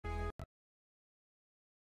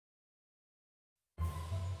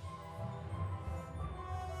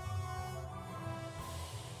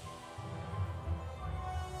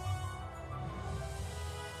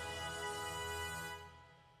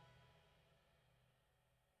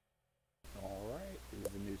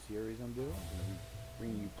series I'm doing. I'm going to be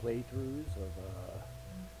bringing you playthroughs of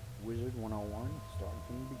Wizzard 101, starting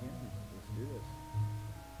from the beginning. Let's do this.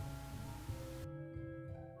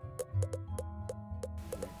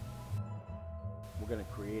 We're going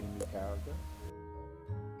to create a new character.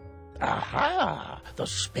 Aha! The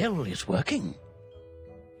spell is working.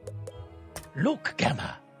 Look,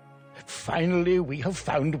 Gamma. Finally, we have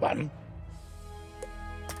found one.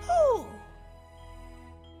 Oh!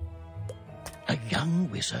 A young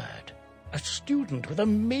wizard. A student with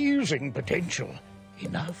amazing potential.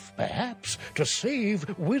 Enough, perhaps, to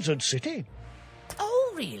save Wizzard City.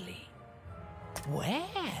 Oh, really?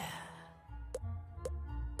 Where?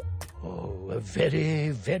 Oh, a very,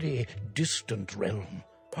 very distant realm.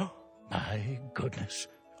 Oh, my goodness.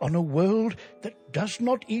 On a world that does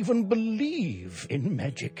not even believe in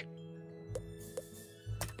magic.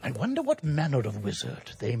 I wonder what manner of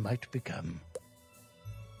wizard they might become.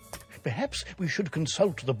 Perhaps we should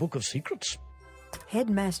consult the Book of Secrets.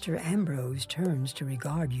 Headmaster Ambrose turns to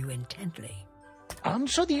regard you intently.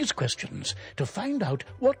 Answer these questions to find out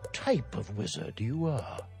what type of wizard you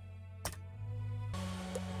are.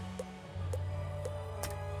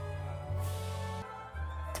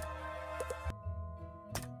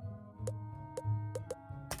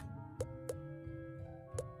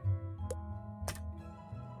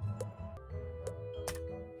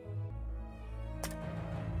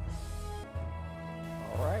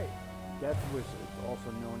 Alright, Death Wizards,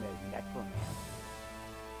 also known as Necromancers.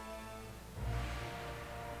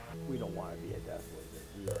 We don't want to be a Death Wizard,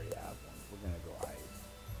 we already have one. We're going to go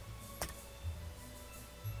ice.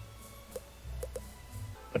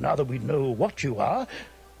 But now that we know what you are,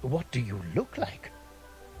 what do you look like?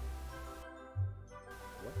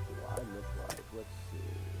 What do I look like? Let's see.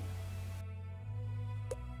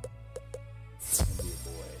 It's going to be a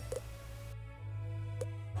boy.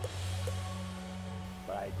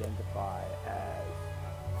 But I identify as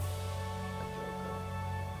a Joker.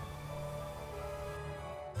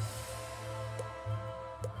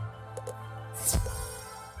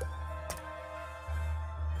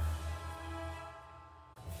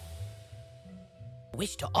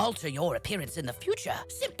 Wish to alter your appearance in the future?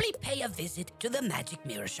 Simply pay a visit to the Magic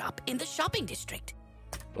Mirror Shop in the shopping district.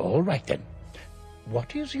 All right, then.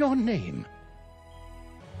 What is your name?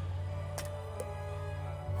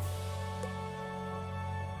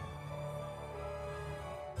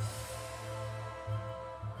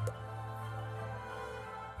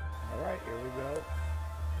 Alright, here we go.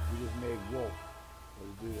 We just made Wolf.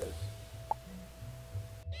 Let's do this.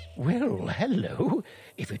 Well, hello,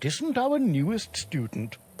 if it isn't our newest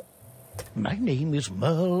student. My name is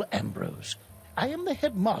Merle Ambrose. I am the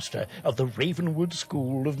headmaster of the Ravenwood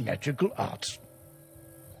School of Magical Arts.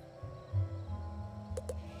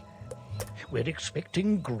 We're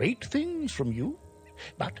expecting great things from you,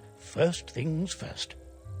 but first things first.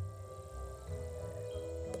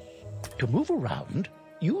 To move around,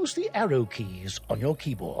 use the arrow keys on your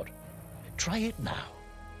keyboard. Try it now.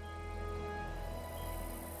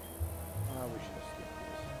 We should have skipped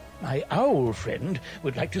this. My owl friend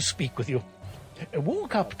would like to speak with you.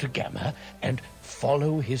 Walk up to Gamma and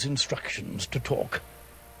follow his instructions to talk.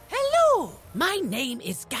 Hello! My name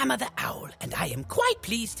is Gamma the Owl, and I am quite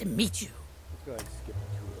pleased to meet you. Let's go ahead and skip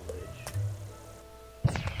Tutelage.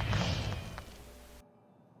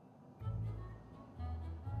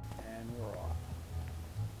 And we're off.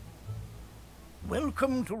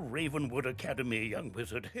 Welcome to Ravenwood Academy, young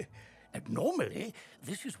wizard. And normally,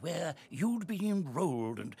 this is where you'd be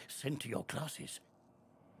enrolled and sent to your classes.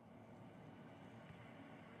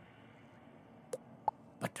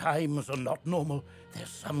 But times are not normal. There's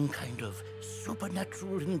some kind of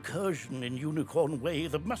supernatural incursion in Unicorn Way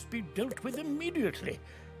that must be dealt with immediately.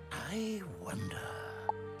 I wonder.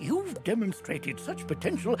 You've demonstrated such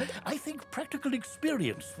potential, I think practical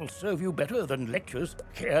experience will serve you better than lectures.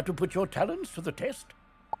 Care to put your talents to the test?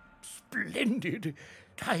 Splendid!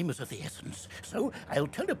 Time is of the essence, so I'll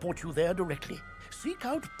teleport you there directly. Seek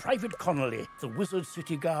out Private Connolly, the Wizzard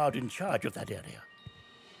City Guard in charge of that area.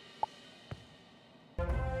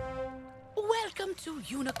 Welcome to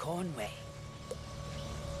Unicorn Way.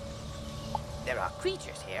 There are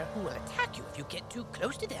creatures here who will attack you if you get too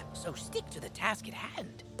close to them, so stick to the task at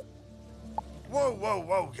hand. Whoa, whoa,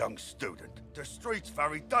 whoa, young student. The street's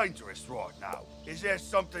very dangerous right now. Is there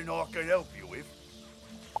something I can help you with?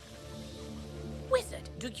 Wizard,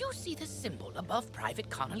 do you see the symbol above Private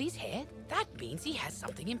Connolly's head? That means he has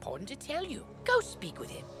something important to tell you. Go speak with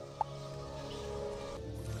him.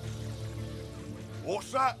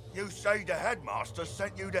 What's that? You say the headmaster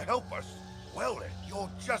sent you to help us? Well then,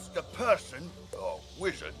 you're just the person, or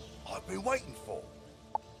wizard, I've been waiting for.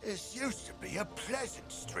 This used to be a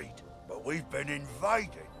pleasant street, but we've been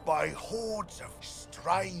invaded by hordes of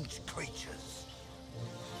strange creatures.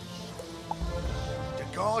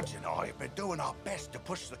 The guards and I have been doing our best to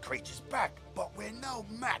push the creatures back, but we're no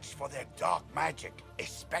match for their dark magic,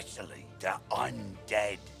 especially the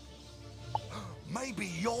undead. Maybe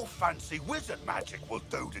your fancy wizard magic will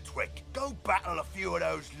do the trick. Go battle a few of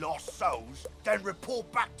those lost souls, then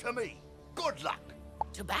report back to me. Good luck.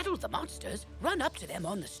 To battle the monsters, run up to them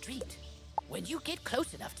on the street. When you get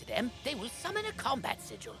close enough to them, they will summon a combat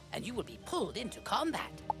sigil, and you will be pulled into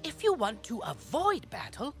combat. If you want to avoid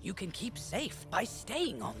battle, you can keep safe by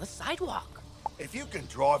staying on the sidewalk. If you can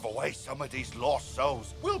drive away some of these lost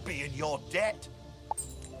souls, we'll be in your debt.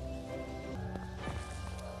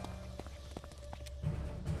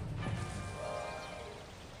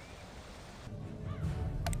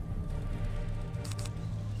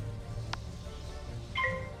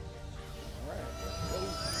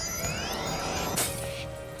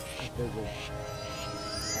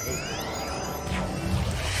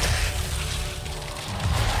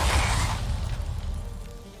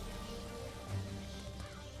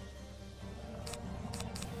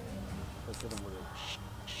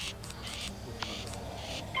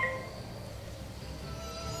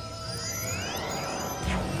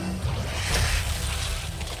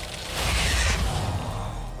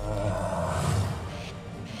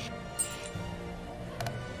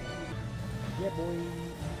 Yeah, boy.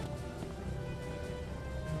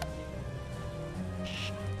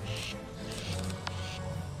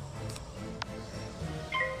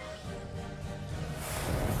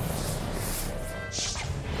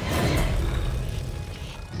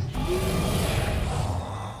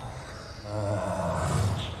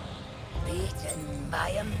 Beaten by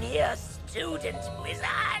a mere student, Wizzard.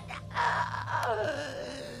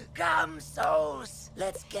 Come, souls.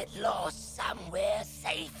 Let's get lost somewhere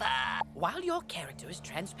safer. While your character is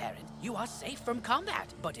transparent, you are safe from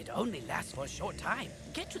combat, but it only lasts for a short time.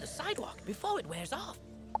 Get to the sidewalk before it wears off.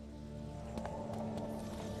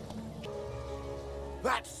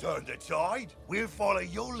 That's turned the tide. We'll follow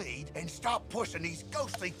your lead and start pushing these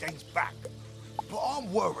ghostly things back. But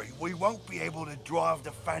I'm worried we won't be able to drive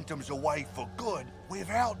the phantoms away for good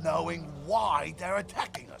without knowing why they're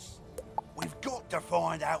attacking us. We've got to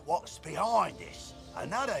find out what's behind this.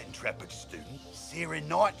 Another intrepid student, Sirin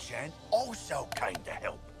Nightchant, also came to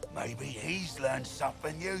help. Maybe he's learned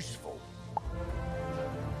something useful.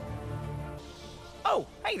 Oh,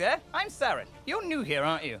 hey there, I'm Saren. You're new here,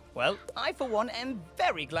 aren't you? Well, I for one am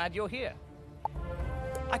very glad you're here.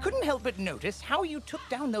 I couldn't help but notice how you took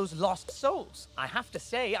down those lost souls. I have to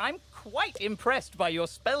say, I'm quite impressed by your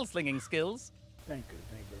spell-slinging skills. Thank you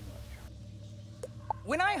very much.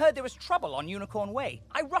 When I heard there was trouble on Unicorn Way,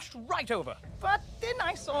 I rushed right over. But then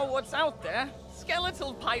I saw what's out there.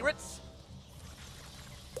 Skeletal pirates.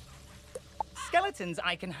 Skeletons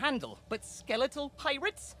I can handle, but skeletal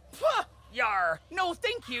pirates? Pah! Yar! No,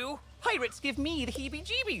 thank you! Pirates give me the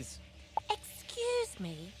heebie-jeebies. Excuse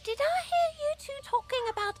me, did I hear you two talking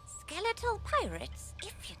about skeletal pirates?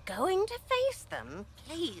 If you're going to face them,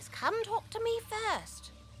 please come talk to me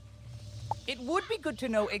first. It would be good to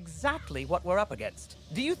know exactly what we're up against.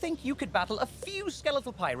 Do you think you could battle a few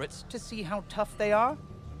skeletal pirates to see how tough they are?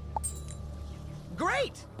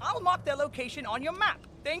 Great! I'll mark their location on your map.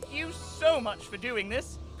 Thank you so much for doing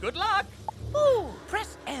this. Good luck! Ooh,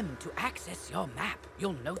 press M to access your map.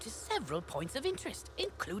 You'll notice several points of interest,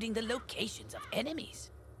 including the locations of enemies.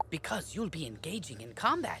 Because you'll be engaging in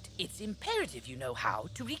combat, it's imperative you know how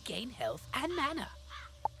to regain health and mana.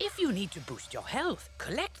 If you need to boost your health,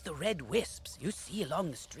 collect the red wisps you see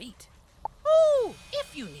along the street. Ooh,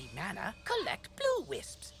 if you need mana, collect blue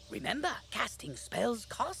wisps. Remember, casting spells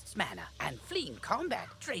costs mana, and fleeing combat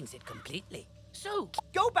drains it completely. So,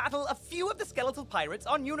 go battle a few of the skeletal pirates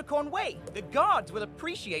on Unicorn Way. The guards will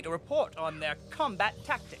appreciate a report on their combat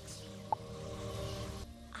tactics.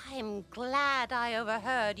 I'm glad I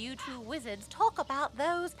overheard you two wizards talk about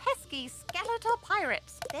those pesky skeletal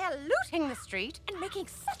pirates. They're looting the street and making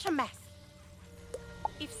such a mess.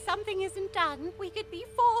 If something isn't done, we could be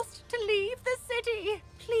forced to leave the city.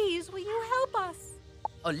 Please, will you help us?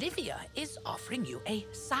 Olivia is offering you a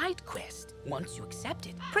side quest. Once you accept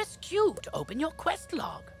it, press Q to open your quest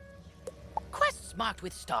log. Quests marked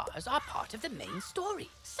with stars are part of the main story.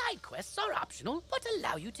 Side quests are optional, but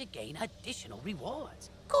allow you to gain additional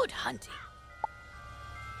rewards. Good hunting.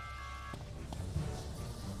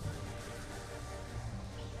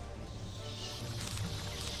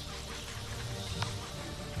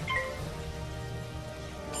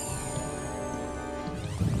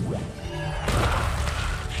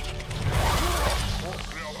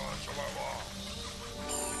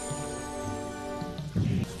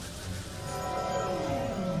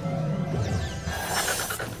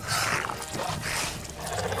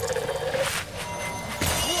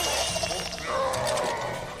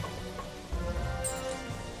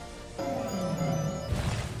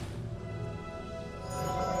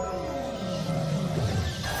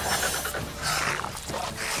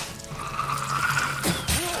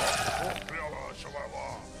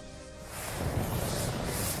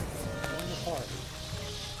 apart.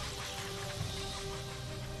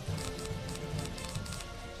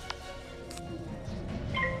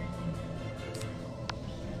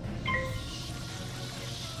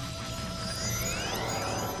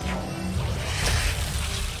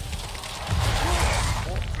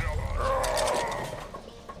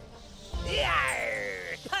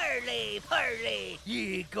 Parley!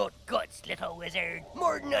 Ye got guts, little wizard.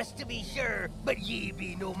 More than us, to be sure, but ye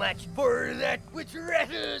be no match for that which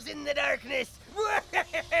rattles in the darkness.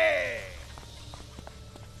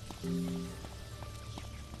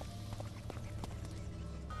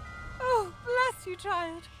 Oh, bless you,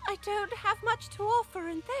 child. I don't have much to offer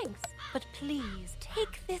in thanks. But please,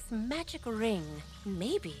 take this magic ring.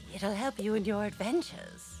 Maybe it'll help you in your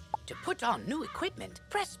adventures. To put on new equipment,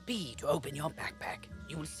 press B to open your backpack.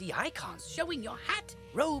 You will see icons showing your hat,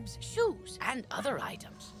 robes, shoes, and other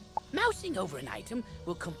items. Mousing over an item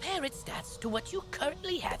will compare its stats to what you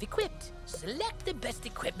currently have equipped. Select the best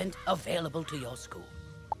equipment available to your school.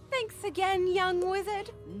 Thanks again, young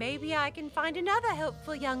wizard. Maybe I can find another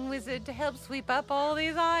helpful young wizard to help sweep up all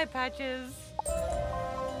these eye patches.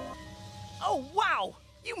 Oh, wow!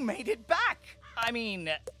 You made it back! I mean,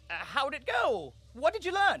 how'd it go? What did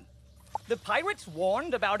you learn? The pirates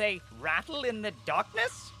warned about a rattle in the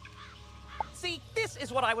darkness? See, this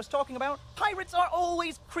is what I was talking about. Pirates are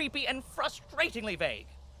always creepy and frustratingly vague.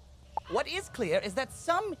 What is clear is that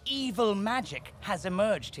some evil magic has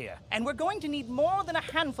emerged here, and we're going to need more than a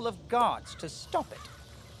handful of guards to stop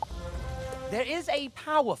it. There is a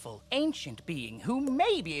powerful, ancient being who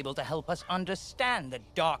may be able to help us understand the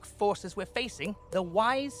dark forces we're facing, the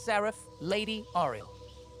wise seraph, Lady Ariel.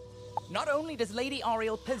 Not only does Lady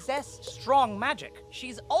Ariel possess strong magic,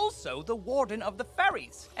 she's also the warden of the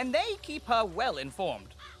ferries, and they keep her well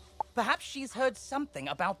informed. Perhaps she's heard something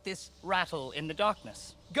about this rattle in the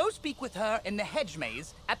darkness. Go speak with her in the hedge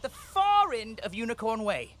maze at the far end of Unicorn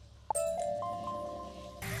Way.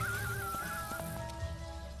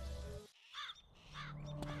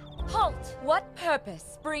 Halt! What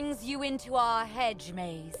purpose brings you into our hedge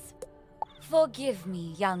maze? Forgive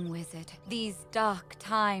me, young wizard. These dark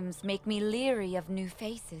times make me leery of new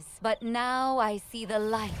faces. But now I see the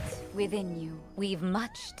light within you. We've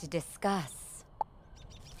much to discuss.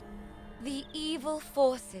 The evil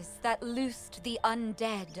forces that loosed the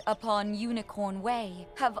undead upon Unicorn Way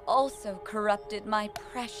have also corrupted my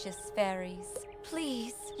precious fairies.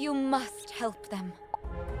 Please, you must help them.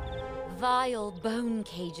 Vile bone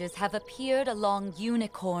cages have appeared along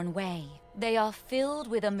Unicorn Way. They are filled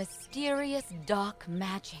with a mysterious dark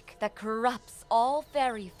magic that corrupts all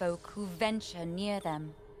fairy folk who venture near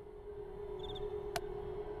them.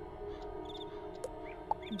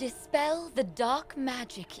 Dispel the dark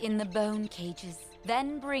magic in the bone cages,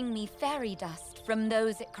 then bring me fairy dust from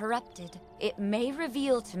those it corrupted. It may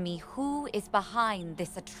reveal to me who is behind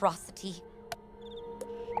this atrocity.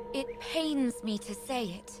 It pains me to say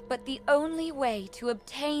it, but the only way to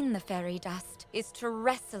obtain the fairy dust is to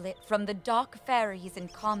wrestle it from the dark fairies in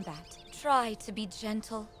combat. Try to be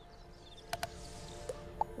gentle.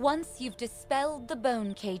 Once you've dispelled the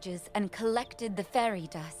bone cages and collected the fairy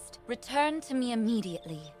dust, return to me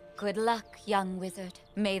immediately. Good luck, young wizard.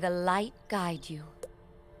 May the light guide you.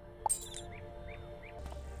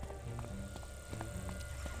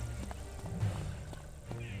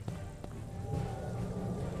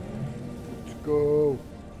 Let's go.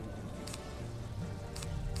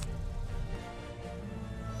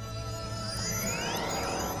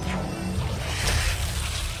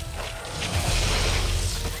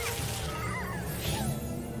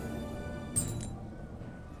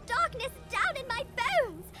 Darkness down in my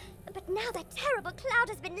bones! But now that terrible cloud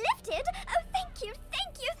has been lifted, oh, thank you,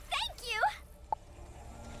 thank you, thank you!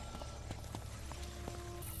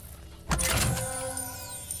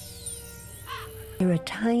 Hear a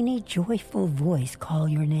tiny, joyful voice call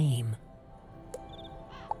your name.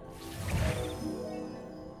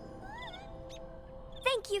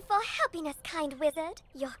 Thank you for helping us, kind wizard.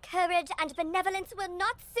 Your courage and benevolence will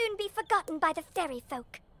not soon be forgotten by the fairy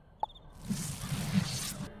folk.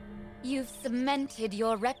 You've cemented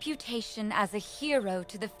your reputation as a hero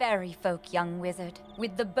to the fairy folk, young wizard.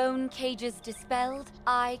 With the bone cages dispelled,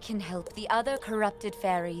 I can help the other corrupted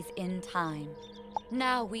fairies in time.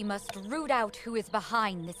 Now we must root out who is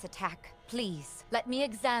behind this attack. Please, let me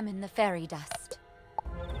examine the fairy dust.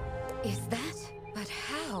 Is that? But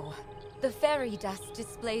how? The fairy dust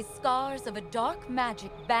displays scars of a dark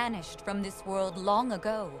magic banished from this world long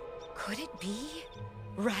ago. Could it be?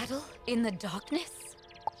 Rattle in the darkness?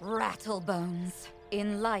 Rattlebones.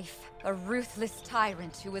 In life, a ruthless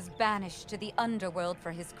tyrant who was banished to the underworld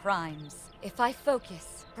for his crimes. If I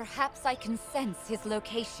focus, perhaps I can sense his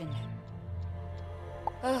location.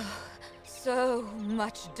 Oh, so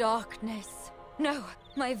much darkness. No,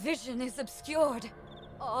 my vision is obscured.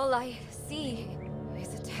 All I see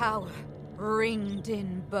is a tower ringed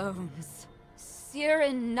in bones.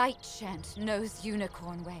 Siren Nightshant knows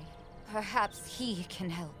Unicorn Way. Perhaps he can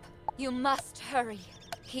help. You must hurry.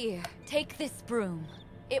 Here, take this broom.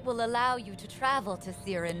 It will allow you to travel to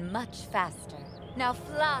Siren much faster. Now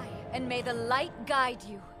fly, and may the light guide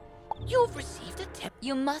you. You've received a tip.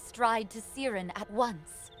 You must ride to Siren at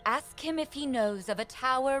once. Ask him if he knows of a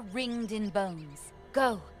tower ringed in bones.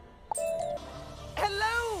 Go.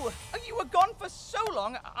 Hello! You were gone for so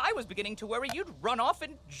long, I was beginning to worry you'd run off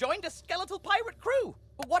and joined a skeletal pirate crew.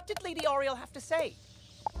 What did Lady Oriel have to say?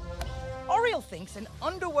 Oriel thinks an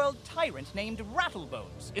underworld tyrant named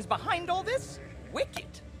Rattlebones is behind all this?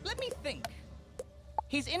 Wicked. Let me think.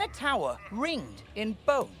 He's in a tower ringed in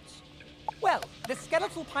bones. Well, the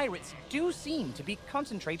skeletal pirates do seem to be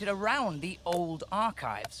concentrated around the old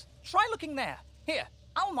archives. Try looking there. Here,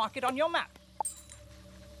 I'll mark it on your map.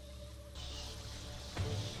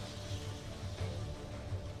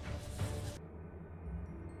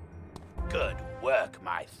 Good work,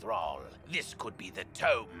 my thrall. This could be the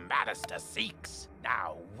tome Bannister seeks.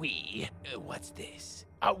 Now what's this?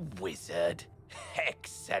 A wizard?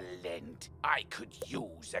 Excellent. I could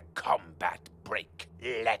use a combat break.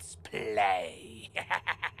 Let's play.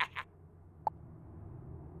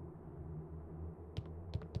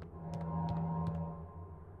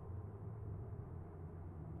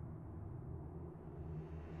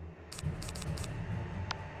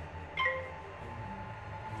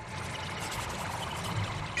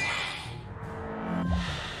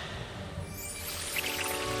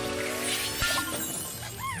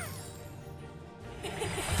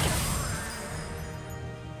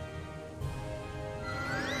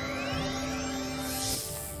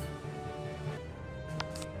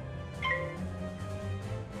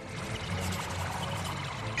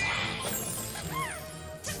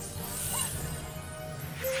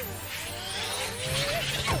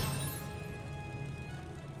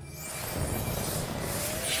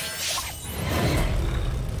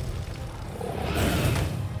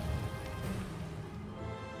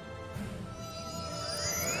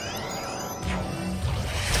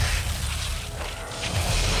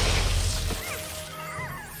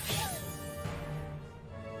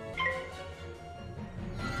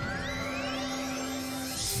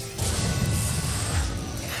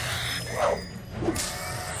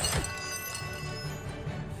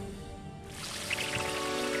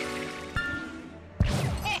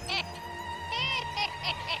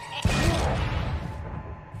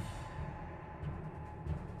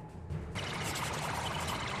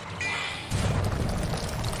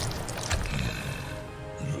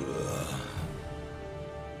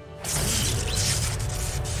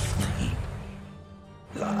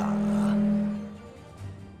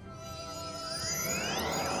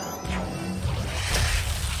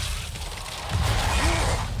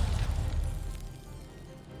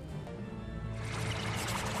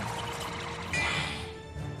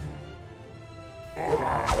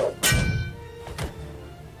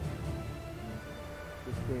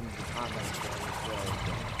 This game is a combat game, so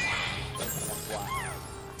that's why.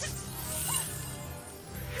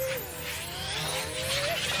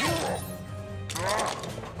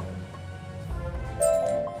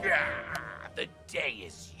 The day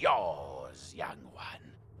is yours, young one.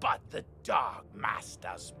 But the Dark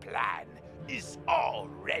Master's plan is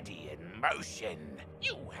already in motion.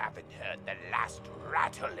 You haven't heard the last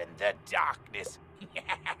rattle in the darkness.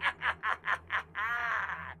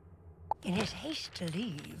 In his haste to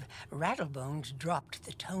leave, Rattlebones dropped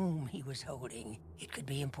the tome he was holding. It could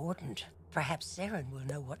be important. Perhaps Saren will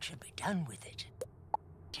know what should be done with it.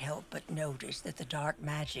 Can't help but notice that the dark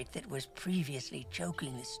magic that was previously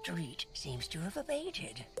choking the street seems to have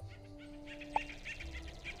abated.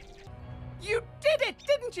 You did it,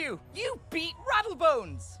 didn't you? You beat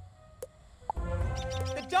Rattlebones!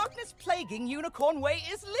 The darkness plaguing Unicorn Way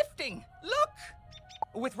is lifting. Look!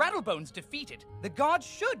 With Rattlebones defeated, the gods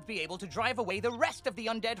should be able to drive away the rest of the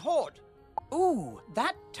undead horde. Ooh,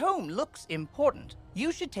 that tome looks important.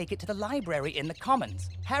 You should take it to the library in the Commons.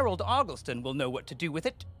 Harold Argleston will know what to do with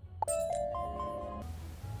it.